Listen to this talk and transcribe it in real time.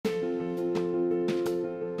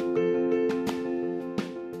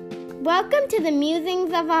Welcome to the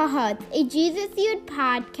Musings of Our Hearts, a Jesus Youth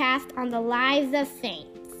podcast on the lives of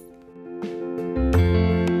saints.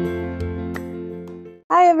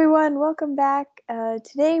 Hi everyone, welcome back.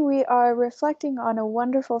 Today we are reflecting on a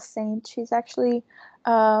wonderful saint. She's actually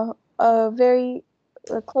a very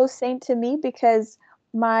close saint to me because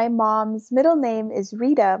my mom's middle name is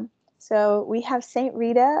Rita. So we have Saint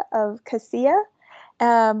Rita of Cassia.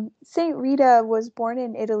 Saint Rita was born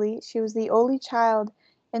in Italy. She was the only child,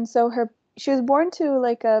 and so she was born to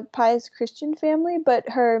like a pious Christian family, but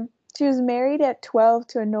she was married at 12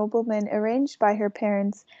 to a nobleman arranged by her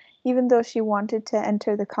parents, even though she wanted to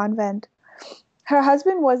enter the convent. Her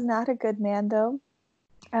husband was not a good man, though.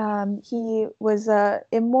 He was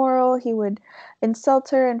immoral. He would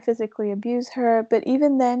insult her and physically abuse her, but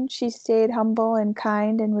even then she stayed humble and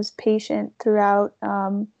kind and was patient throughout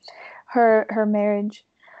her marriage.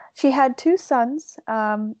 She had two sons,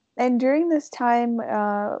 and during this time,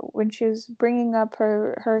 when she was bringing up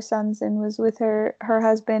her sons and was with her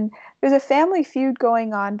husband, there's a family feud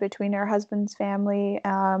going on between her husband's family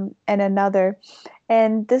and another,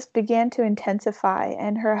 and this began to intensify.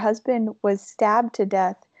 And her husband was stabbed to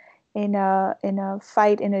death in a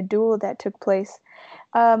fight, in a duel that took place.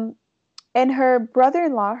 And her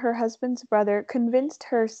brother-in-law, her husband's brother, convinced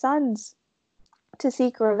her sons to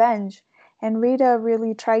seek revenge. And Rita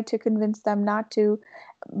really tried to convince them not to.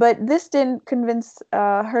 But this didn't convince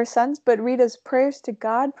her sons, but Rita's prayers to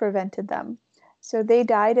God prevented them. So they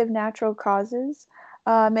died of natural causes.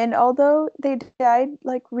 And although they died,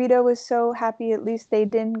 like Rita was so happy, at least they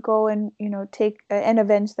didn't go and, take and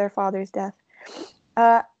avenge their father's death.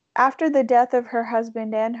 After the death of her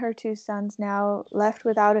husband and her two sons, now left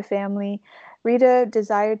without a family, Rita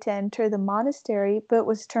desired to enter the monastery, but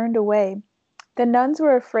was turned away. The nuns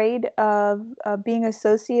were afraid of being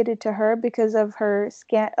associated to her because of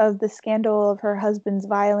the scandal of her husband's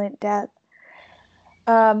violent death.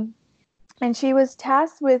 And she was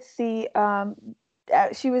tasked with she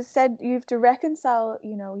was said, you have to reconcile,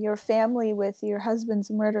 your family with your husband's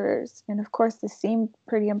murderers. And of course, this seemed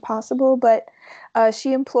pretty impossible, but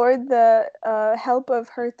she implored the help of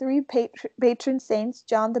her three patron saints,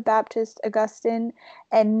 John the Baptist, Augustine,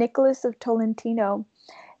 and Nicholas of Tolentino.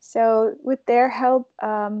 So with their help,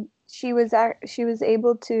 she was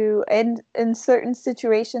able to, and in certain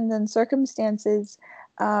situations and circumstances,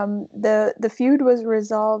 the feud was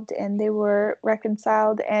resolved and they were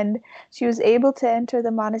reconciled, and she was able to enter the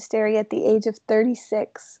monastery at the age of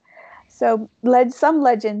 36. So some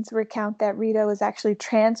legends recount that Rita was actually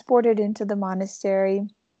transported into the monastery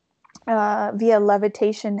via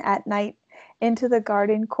levitation at night into the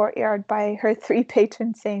garden courtyard by her three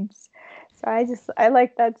patron saints. So I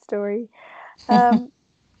like that story.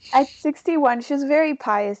 At 61, she was very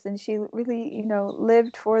pious, and she really,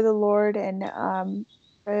 lived for the Lord, and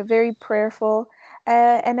very prayerful.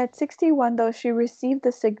 And at 61, though, she received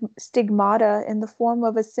the stigmata in the form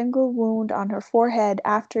of a single wound on her forehead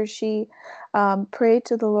after she prayed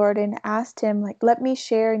to the Lord and asked him, like, let me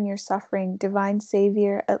share in your suffering, divine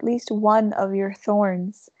Savior, at least one of your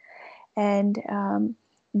thorns. And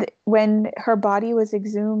when her body was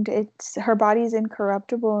exhumed, her body is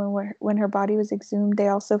incorruptible, and when her body was exhumed, they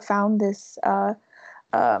also found this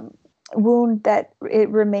wound that it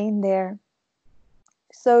remained there.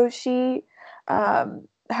 So she died,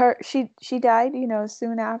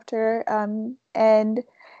 soon after, and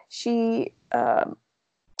she her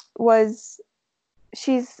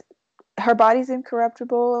body's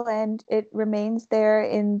incorruptible, and it remains there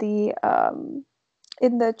in the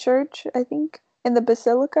church, I think, in the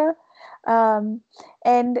basilica.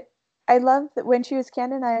 And I love that when she was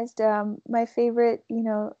canonized, my favorite,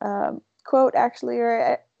 quote actually,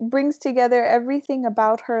 or brings together everything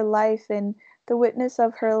about her life and the witness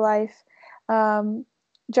of her life. John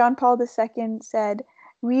Paul II said,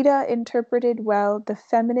 Rita interpreted well the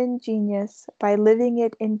feminine genius by living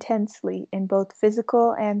it intensely in both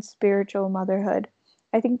physical and spiritual motherhood.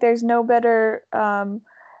 I think there's no better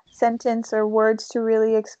sentence or words to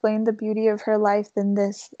really explain the beauty of her life than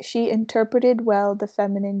this. She interpreted well the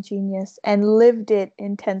feminine genius and lived it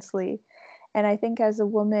intensely. And I think as a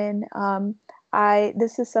woman,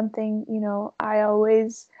 this is something,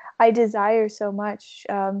 I desire so much,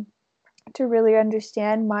 to really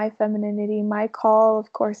understand my femininity, my call,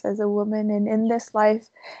 of course, as a woman and in this life,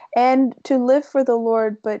 and to live for the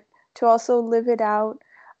Lord, but to also live it out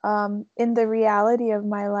in the reality of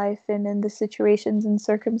my life and in the situations and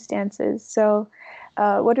circumstances. So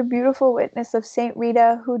what a beautiful witness of Saint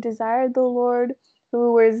Rita, who desired the Lord,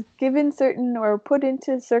 who was given certain or put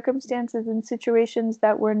into circumstances and situations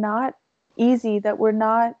that were not easy, that were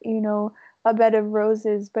not, a bed of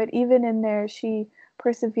roses, but even in there, she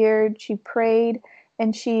persevered, she prayed,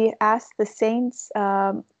 and she asked the saints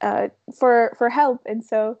for help. And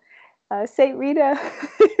so, Saint Rita,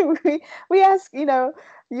 we ask your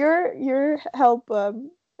help uh,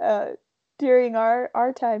 during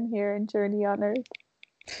our time here in Journey on Earth.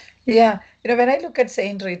 Yeah, when I look at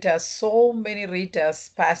Saint Rita, so many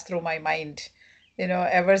Ritas pass through my mind.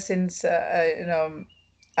 Ever since I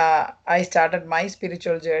started my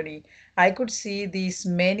spiritual journey, I could see these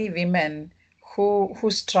many women who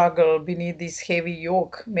struggle beneath this heavy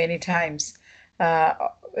yoke many times, uh,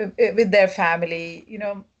 with their family,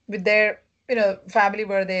 with their family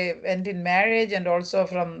where they went in marriage, and also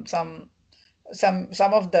from some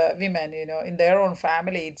of the women, in their own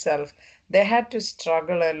family itself, they had to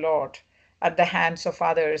struggle a lot at the hands of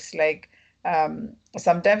others, like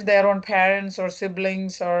sometimes their own parents or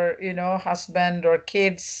siblings, or husband or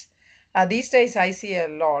kids. These days I see a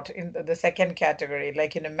lot in the second category,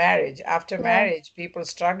 like in a marriage, after Yeah. marriage, people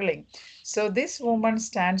struggling. So this woman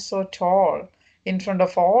stands so tall in front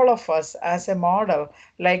of all of us as a model,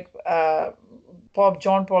 like Pope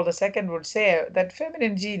John Paul II would say, that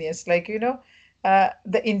feminine genius, like,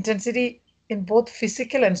 the intensity in both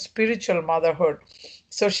physical and spiritual motherhood.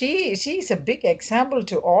 So she is a big example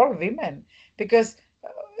to all women, because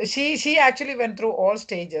she actually went through all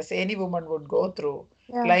stages any woman would go through,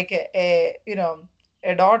 Yeah. like a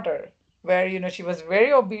daughter, where she was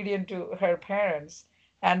very obedient to her parents,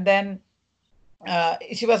 and then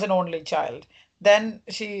she was an only child. Then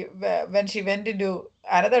when she went into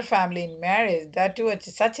another family in marriage, that too at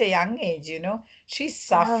such a young age, she Wow.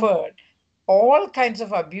 suffered all kinds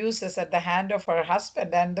of abuses at the hand of her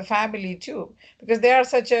husband and the family too, because they are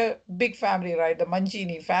such a big family, right? The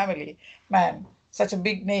Mancini family, man, such a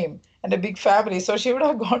big name and a big family. So she would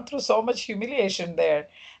have gone through so much humiliation there.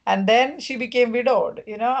 And then she became widowed,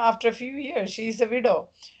 after a few years, she is a widow.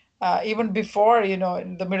 Even before, in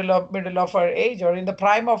the middle of her age, or in the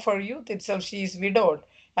prime of her youth itself, she is widowed,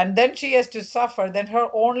 and then she has to suffer. Then her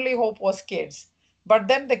only hope was kids, but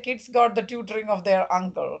then the kids got the tutoring of their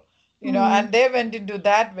uncle, Mm. and they went into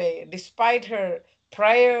that way, despite her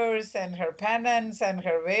prayers and her penance and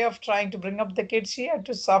her way of trying to bring up the kids. She had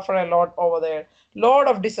to suffer a lot over there. Lot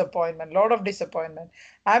of disappointment.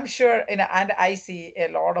 I'm sure, and I see a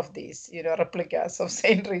lot of these, replicas of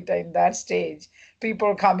Saint Rita in that stage.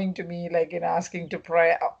 People coming to me, like, asking to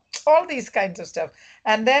pray, all these kinds of stuff.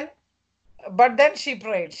 And then, but then she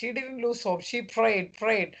prayed. She didn't lose hope. She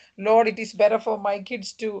prayed. Lord, it is better for my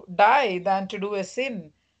kids to die than to do a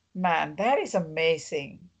sin. Man, that is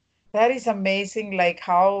amazing. That is amazing, like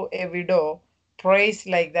how a widow prays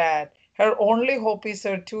like that. Her only hope is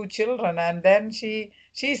her two children, and then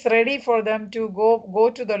she's ready for them to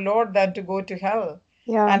go to the Lord than to go to hell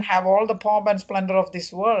Yeah. and have all the pomp and splendor of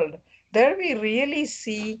this world. There we really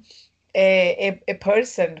see a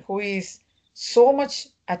person who is so much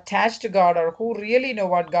attached to God, or who really know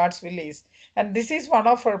what God's will is. And this is one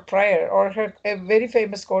of her prayer, or her a very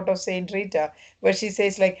famous quote of Saint Rita, where she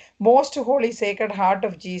says, like, most holy sacred heart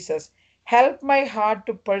of Jesus, help my heart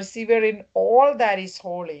to persevere in all that is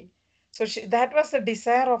holy. So that was the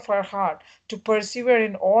desire of her heart, to persevere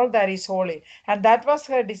in all that is holy. And that was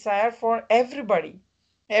her desire for everybody,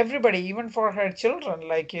 even for her children.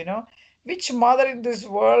 Like, which mother in this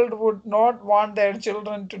world would not want their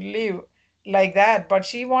children to live like that? But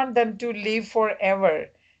she want them to live forever,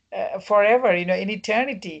 forever, in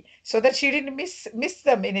eternity, so that she didn't miss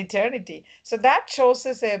them in eternity. So that shows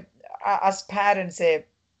us as parents a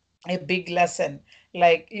big lesson.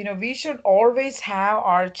 Like, we should always have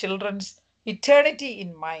our children's eternity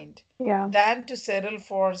in mind, Yeah. than to settle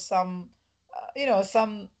for some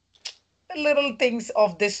little things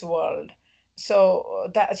of this world. So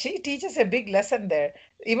that she teaches a big lesson there,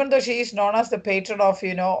 even though she is known as the patron of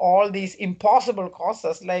all these impossible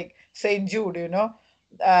causes, like Saint Jude,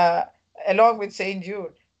 uh, along with Saint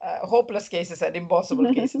Jude, hopeless cases and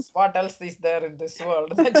impossible cases. What else is there in this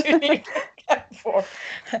world that you need to care for?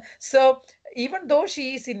 So even though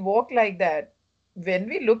she is invoked like that, when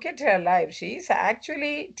we look at her life, she is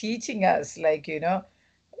actually teaching us, like,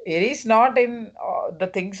 it is not in the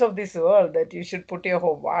things of this world that you should put your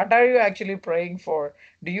hope. What are you actually praying for?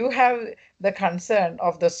 Do you have the concern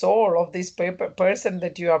of the soul of this person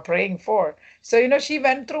that you are praying for? So, she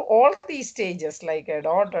went through all these stages, like a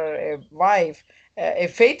daughter, a wife, a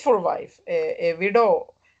faithful wife, a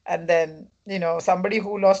widow, and then, somebody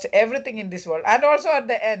who lost everything in this world. And also at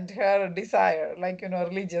the end, her desire, like,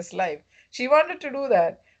 religious life. She wanted to do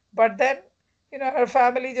that. But then, her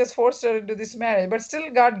family just forced her into this marriage, but still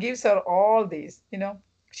God gives her all these.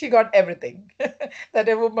 She got everything that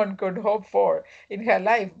a woman could hope for in her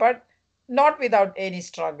life. But not without any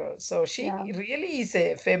struggle. So she Yeah. really is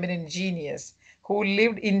a feminine genius who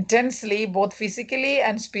lived intensely, both physically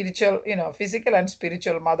and spiritual, physical and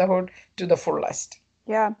spiritual motherhood to the fullest.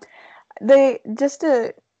 Yeah. They just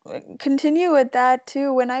to continue with that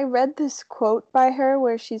too, when I read this quote by her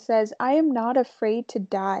where she says, "I am not afraid to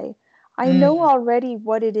die. I know Mm, already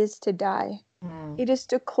what it is to die. mm, It is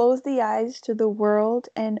to close the eyes to the world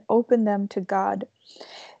and open them to God."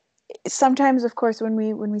 Sometimes, of course, when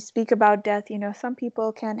we speak about death, some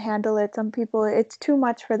people can't handle it. Some people, it's too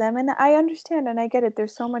much for them, and I understand and I get it.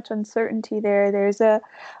 There's so much uncertainty there. There's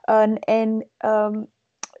an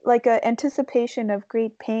like a anticipation of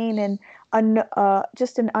great pain and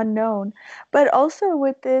just an unknown. But also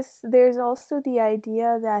with this, there's also the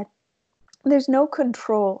idea that there's no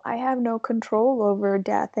control. I have no control over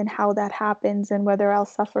death and how that happens and whether I'll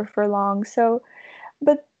suffer for long. So,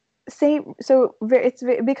 but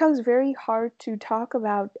it becomes very hard to talk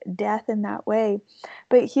about death in that way.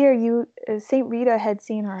 But here, Saint Rita had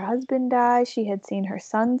seen her husband die. She had seen her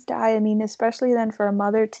sons die. I mean, especially then for a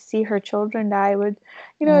mother to see her children die would,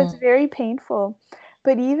 it's mm. very painful.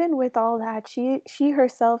 But even with all that, she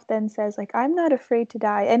herself then says, like, I'm not afraid to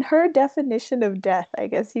die. And her definition of death, I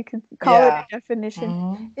guess you could call it Yeah. a definition,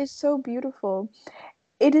 Mm, is so beautiful.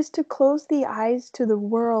 It is to close the eyes to the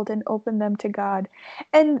world and open them to God.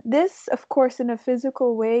 And this, of course, in a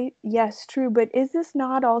physical way, yes, true. But is this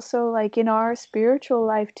not also like in our spiritual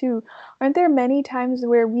life too? Aren't there many times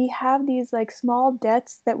where we have these like small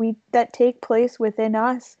debts that take place within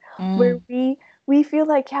us, where mm, we feel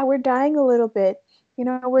like, yeah, we're dying a little bit.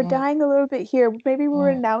 We're mm, dying a little bit here. Maybe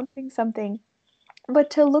we're mm, renouncing something, but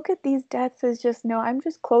to look at these deaths as just, no, I'm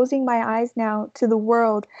just closing my eyes now to the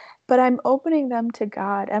world, but I'm opening them to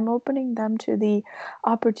God. I'm opening them to the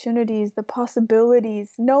opportunities, the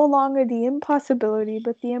possibilities, no longer the impossibility,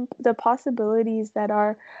 but the possibilities that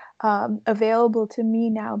are available to me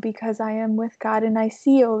now because I am with God and I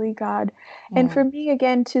see only God. And for mm, me,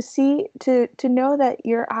 again, to know that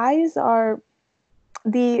your eyes are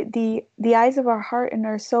the eyes of our heart and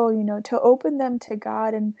our soul, to open them to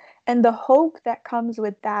God and the hope that comes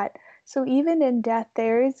with that. So even in death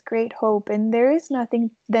there is great hope and there is nothing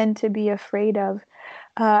then to be afraid of.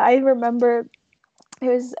 I remember it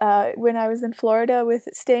was when I was in Florida with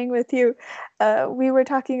staying with you. We were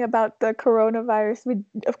talking about the coronavirus with,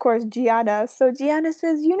 of course, Gianna. So Gianna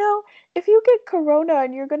says, if you get corona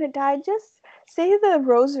and you're going to die, just say the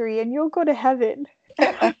rosary and you'll go to heaven.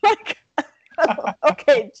 And I'm like,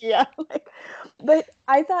 okay, Gia. Like, but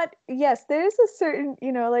I thought, yes, there's a certain,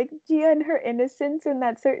 like Gia and her innocence and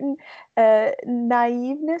that certain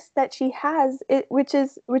naiveness that she has, which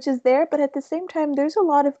is there. But at the same time, there's a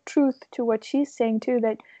lot of truth to what she's saying too.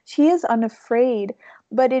 That she is unafraid,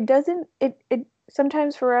 but it doesn't. It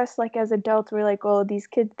sometimes for us, like as adults, we're like, oh, these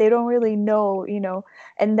kids, they don't really know,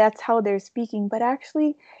 and that's how they're speaking. But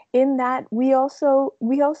actually, in that we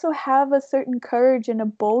also have a certain courage and a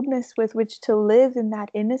boldness with which to live in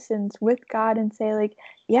that innocence with God and say, like,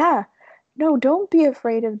 yeah, no, don't be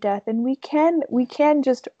afraid of death. And we can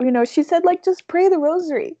just, she said, like, just pray the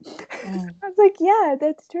rosary. mm. I was like, yeah,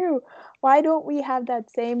 that's true. Why don't we have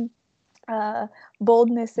that same uh,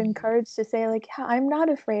 boldness and courage to say, like, yeah, I'm not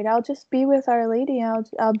afraid. I'll just be with Our Lady.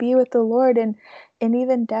 I'll be with the Lord. And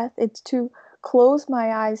even death, it's to close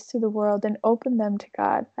my eyes to the world and open them to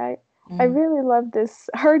God. I Mm. really love this,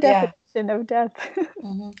 her Yeah. definition of death.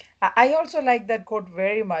 Mhm. I also like that quote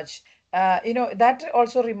very much. That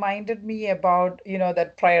also reminded me about,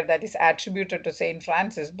 that prayer that is attributed to Saint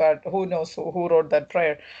Francis, but who knows who wrote that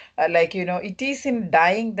prayer? It is in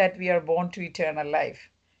dying that we are born to eternal life.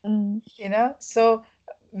 Mm, So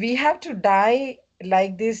we have to die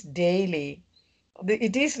like this daily.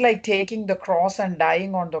 It is like taking the cross and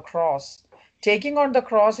dying on the cross. Taking on the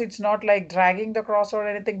cross, it's not like dragging the cross or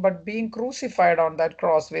anything, but being crucified on that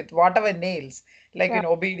cross with whatever nails, like, yeah.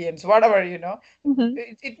 obedience, whatever, Hmm.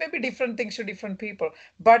 it may be different things to different people,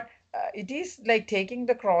 but it is like taking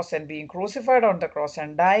the cross and being crucified on the cross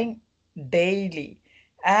and dying daily.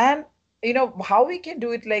 And, how we can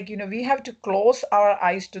do it, like, we have to close our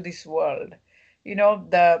eyes to this world,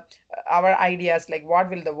 the our ideas, like what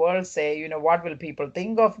will the world say, what will people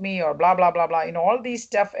think of me, or blah blah blah blah, all these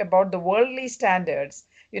stuff about the worldly standards,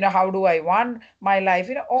 how do I want my life,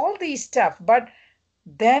 all these stuff. But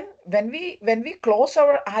then when we close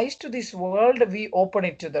our eyes to this world, we open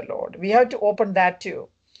it to the Lord. We have to open that too.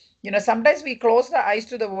 Sometimes we close the eyes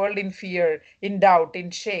to the world in fear, in doubt,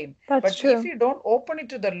 in shame. That's But if true. you don't open it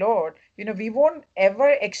to the Lord, we won't ever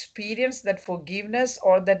experience that forgiveness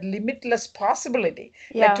or that limitless possibility.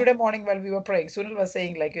 Like Yeah. today morning while we were praying, Sunil was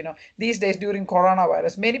saying, like, these days during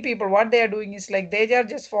coronavirus, many people, what they are doing is like they are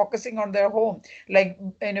just focusing on their home, like,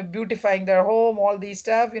 beautifying their home, all these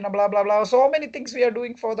stuff, blah, blah, blah. So many things we are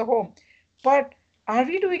doing for the home. But are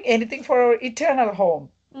we doing anything for our eternal home?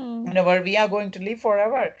 Mm. Where we are going to live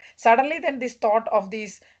forever. Suddenly then this thought of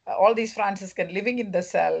these all these Franciscan living in the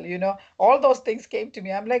cell, all those things came to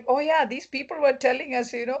me. I'm like, oh yeah, these people were telling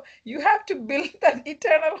us, you have to build that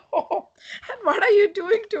eternal home. And what are you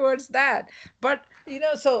doing towards that? But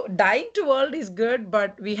so dying to world is good,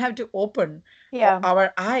 but we have to open Yeah.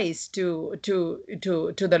 our eyes to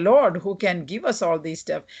the Lord, who can give us all these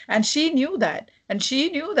stuff. And she knew that,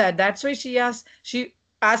 that's why she asked, she,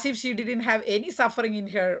 as if she didn't have any suffering in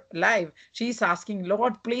her life, she's asking,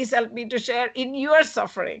 Lord, please help me to share in your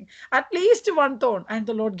suffering, at least one thorn, and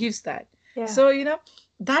the Lord gives that. Yeah. So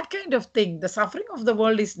that kind of thing, the suffering of the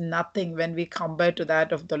world is nothing when we compare to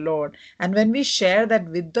that of the Lord. And when we share that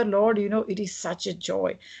with the Lord, it is such a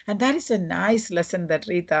joy. And that is a nice lesson that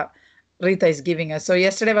Rita is giving us. So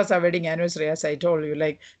yesterday was our wedding anniversary, as I told you,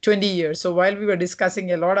 like 20 years. So while we were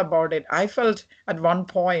discussing a lot about it, I felt at one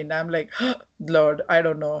point, I'm like, Lord, I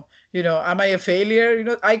don't know, am I a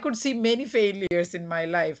failure? I could see many failures in my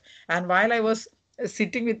life. And while I was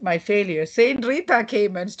sitting with my failure, Saint Rita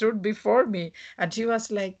came and stood before me, and she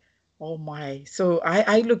was like, oh my. So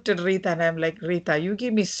I looked at Rita and I'm like, Rita, you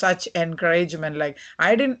give me such encouragement. Like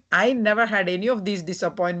I never had any of these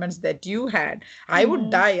disappointments that you had. I would Mm-hmm.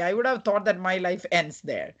 die. I would have thought that my life ends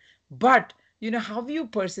there. But how you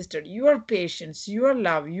persisted, your patience, your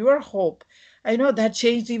love, your hope. I know that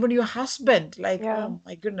changed even your husband. Like, Yeah. oh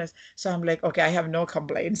my goodness. So I'm like, okay, I have no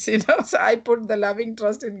complaints, So I put the loving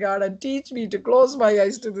trust in God, and teach me to close my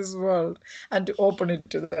eyes to this world and to open it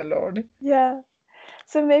to the Lord. Yeah.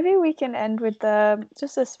 So maybe we can end with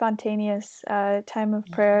just a spontaneous time of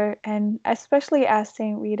prayer, and especially ask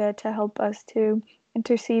Saint Rita to help us to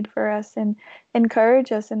intercede for us and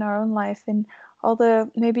encourage us in our own life and all the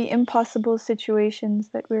maybe impossible situations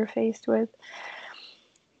that we're faced with.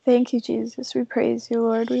 Thank you, Jesus. We praise you,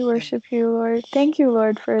 Lord. We worship you, Lord. Thank you,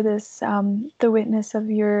 Lord, for this the witness of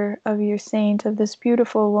your saint, of this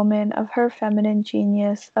beautiful woman, of her feminine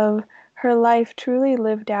genius, of her life truly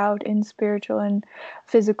lived out in spiritual and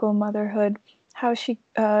physical motherhood. How she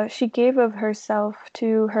gave of herself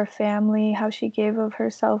to her family, how she gave of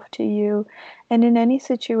herself to you, and in any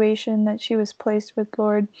situation that she was placed with,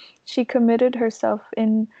 Lord, she committed herself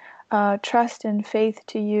in trust and faith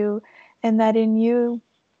to you, and that in you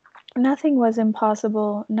nothing was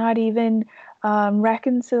impossible, not even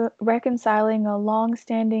reconciling a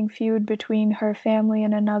long-standing feud between her family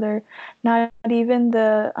and another, not even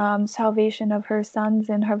the salvation of her sons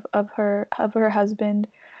and of her husband.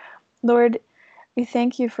 Lord, we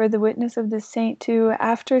thank you for the witness of this saint too,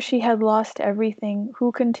 after she had lost everything,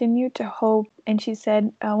 who continued to hope, and she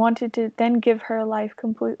said, wanted to then give her life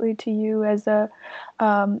completely to you as a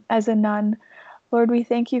nun. Lord, we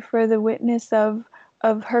thank you for the witness of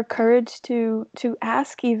her courage to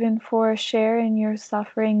ask even for a share in your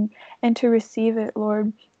suffering and to receive it,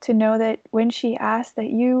 Lord, to know that when she asked that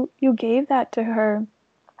you gave that to her,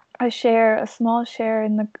 a share, a small share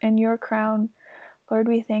in your crown. Lord,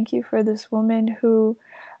 we thank you for this woman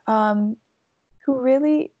um, who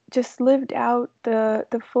really just lived out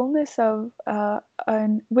the fullness of a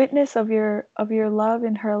witness of your love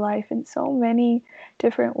in her life in so many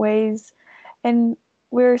different ways. And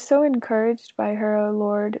we're so encouraged by her, O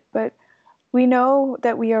Lord, but we know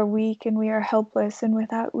that we are weak and we are helpless, and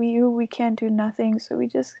without you, we can't do nothing. So we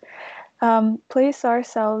just place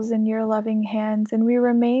ourselves in your loving hands, and we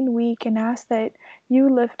remain weak and ask that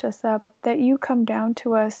you lift us up, that you come down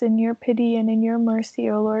to us in your pity and in your mercy,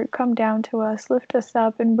 O Lord. Come down to us, lift us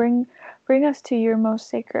up, and bring us to your most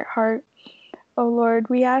sacred heart. O Lord,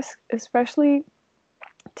 we ask especially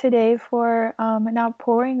today for an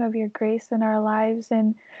outpouring of your grace in our lives,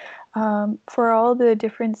 and for all the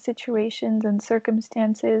different situations and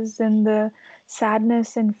circumstances and the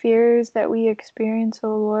sadness and fears that we experience,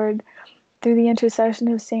 O Lord. Through the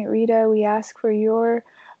intercession of Saint Rita, we ask for your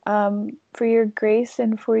grace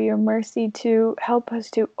and for your mercy to help us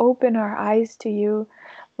to open our eyes to you.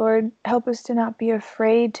 Lord, help us to not be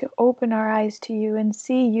afraid to open our eyes to you and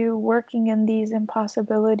see you working in these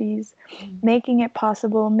impossibilities, making it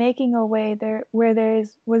possible, making a way there where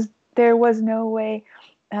there was no way,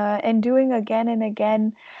 and doing again and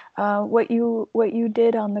again what you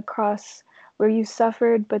did on the cross. where you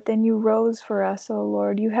suffered, but then you rose for us, O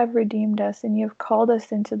Lord. You have redeemed us, and you have called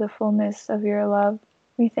us into the fullness of your love.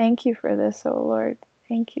 We thank you for this, O Lord.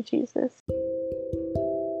 Thank you, Jesus.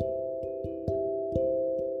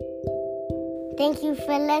 Thank you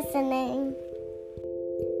for listening.